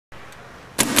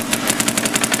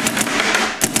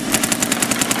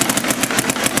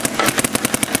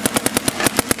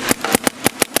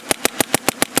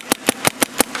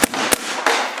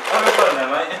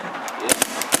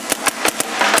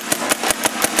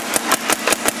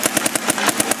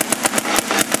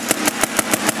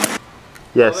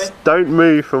Yes, don't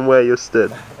move from where you're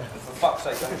stood. For fuck's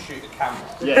sake, don't shoot the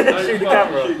camera. Yeah, don't shoot the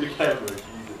camera. Shoot the camera, Jesus.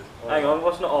 Hang on,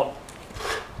 what's not on?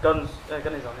 Gun is on,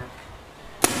 yeah.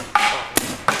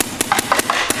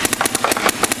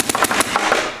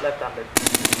 Left-handed.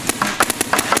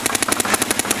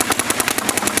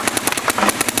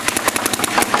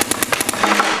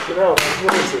 You know,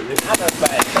 what is it?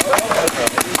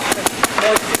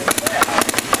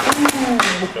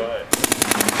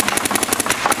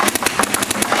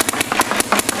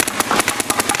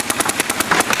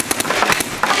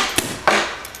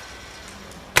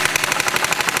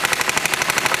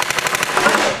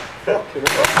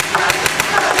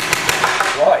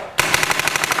 Why?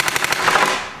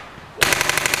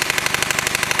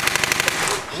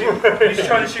 He's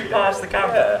trying to shoot past the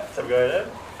camera. Yeah, let's have a go then.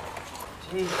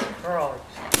 Jesus Christ.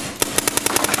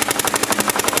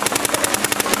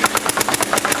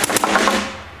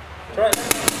 Right.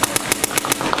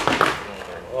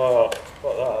 Oh,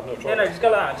 what that? I'm not trying. Yeah, no, just go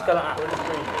like that, just go like that.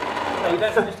 No, you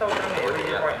don't just hold down here with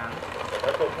your right hand.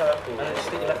 I've got purple. And then just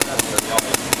stick your left hand.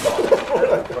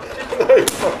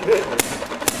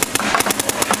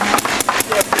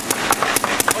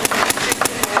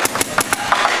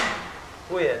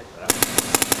 Weird.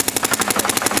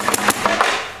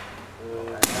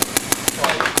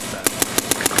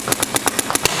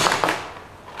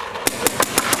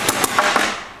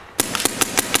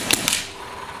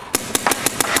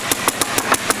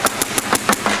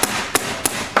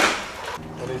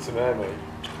 I need some air, mate.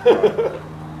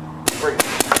 Free.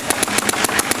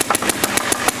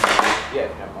 Yeah,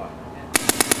 never mind.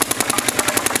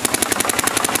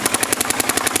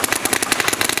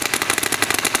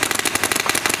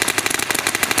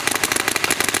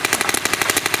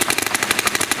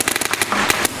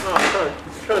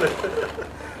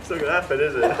 It's not gonna happen,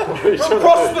 is it?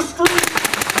 Across the street!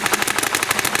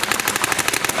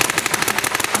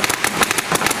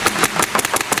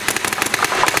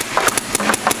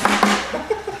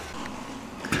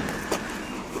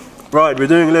 Right, we're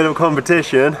doing a little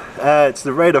competition. It's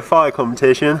the rate of fire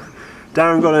competition.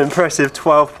 Darren got an impressive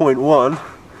 12.1.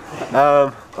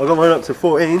 I got mine up to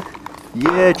 14.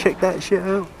 Yeah, check that shit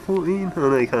out. 14. Oh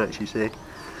no, you can't actually see.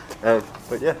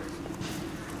 But yeah.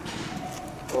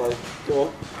 Right, go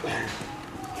on.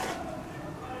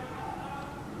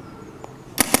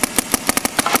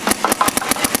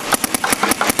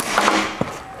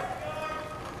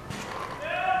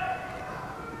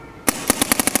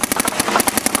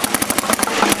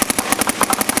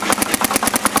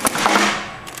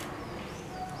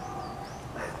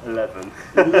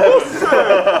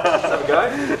 Have a go.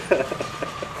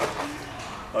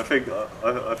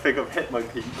 I think I've hit my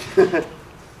peak.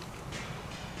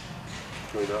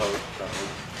 Through the whole thing.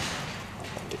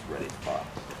 It's ready to fire.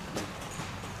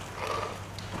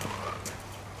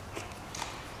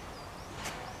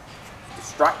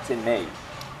 Distracting me.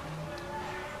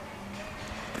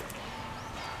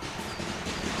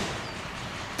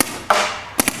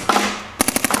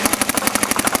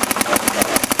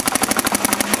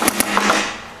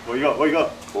 What you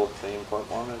got?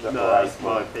 14.1, is that No, right? that's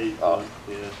my peak Oh. one.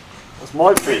 Yeah. That's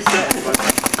my peak.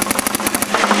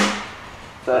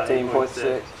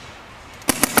 13.6.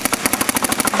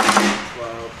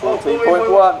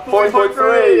 14.1,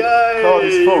 14.3. Yay! Card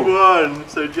is full. He won.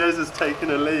 So Jez has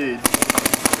taken a lead.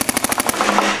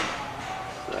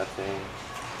 13.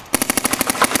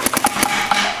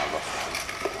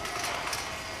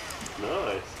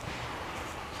 Nice.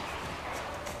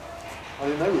 I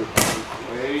didn't know we were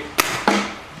Wait.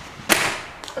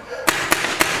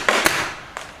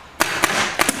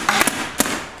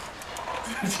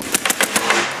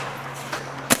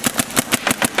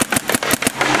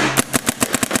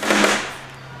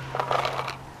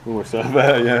 almost out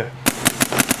there, yeah.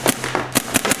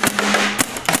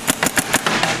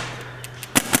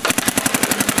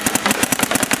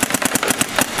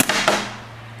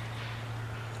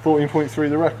 .3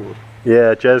 the record?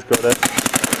 Yeah, Jez got it.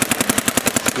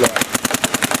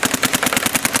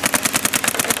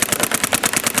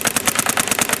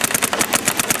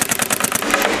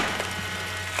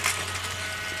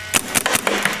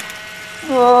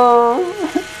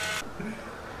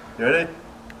 You ready?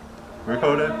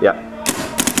 Recording? Yeah.